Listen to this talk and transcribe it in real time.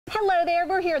Hello there,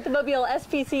 we're here at the Mobile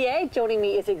SPCA. Joining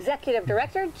me is Executive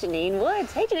Director Janine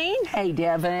Woods. Hey, Janine. Hey,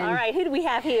 Devin. All right, who do we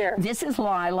have here? This is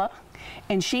Lila,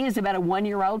 and she is about a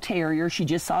 1-year-old terrier. She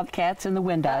just saw the cats in the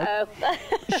window.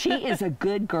 She is a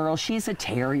good girl. She's a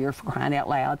terrier, for crying out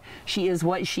loud. She is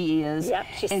what she is. Yep,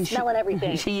 she's smelling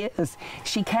everything. She is.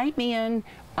 She came in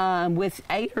with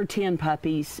 8 or 10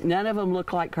 puppies. None of them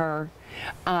look like her.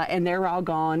 And they're all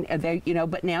gone.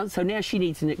 But now she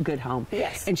needs a good home.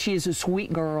 Yes. And she is a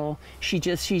sweet girl. She's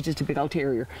just a big old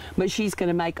terrier. But she's going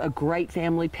to make a great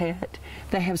family pet.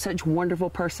 They have such wonderful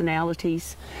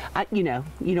personalities. I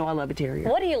love a terrier.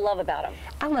 What do you love about them?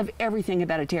 I love everything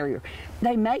about a terrier.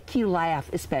 They make you laugh,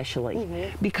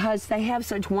 especially because they have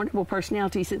such wonderful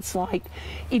personalities. It's like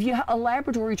if you have a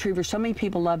Labrador Retriever, so many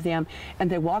people love them, and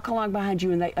they walk along behind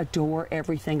you and they adore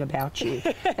everything about you.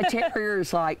 A terrier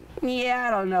is like, yeah,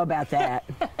 I don't know about that.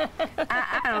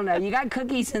 I don't know. You got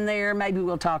cookies in there, maybe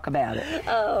we'll talk about it.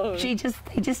 Oh. They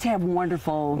just have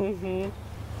wonderful...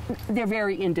 They're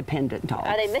very independent dogs.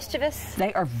 Are they mischievous?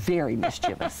 They are very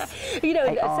mischievous.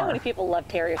 So many people love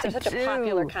terriers. They're such a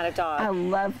popular kind of dog. I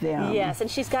love them. Yes, and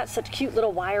she's got such cute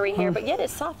little wiry hair, but yet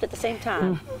it's soft at the same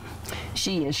time.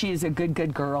 She is. She is a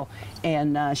good girl,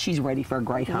 and she's ready for a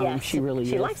great home. Yes. She really is.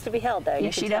 She likes to be held, though.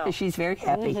 Yes, she does. She's very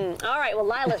happy. All right, well,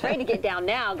 Lila's ready to get down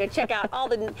now. Go check out all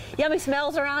the yummy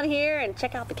smells around here and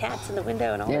check out the cats in the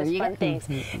window and all those fun things.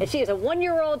 And she is a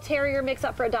 1-year-old terrier mix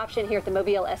up for adoption here at the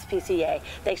Mobile SPCA.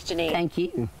 Thanks, Janine. Thank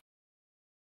you.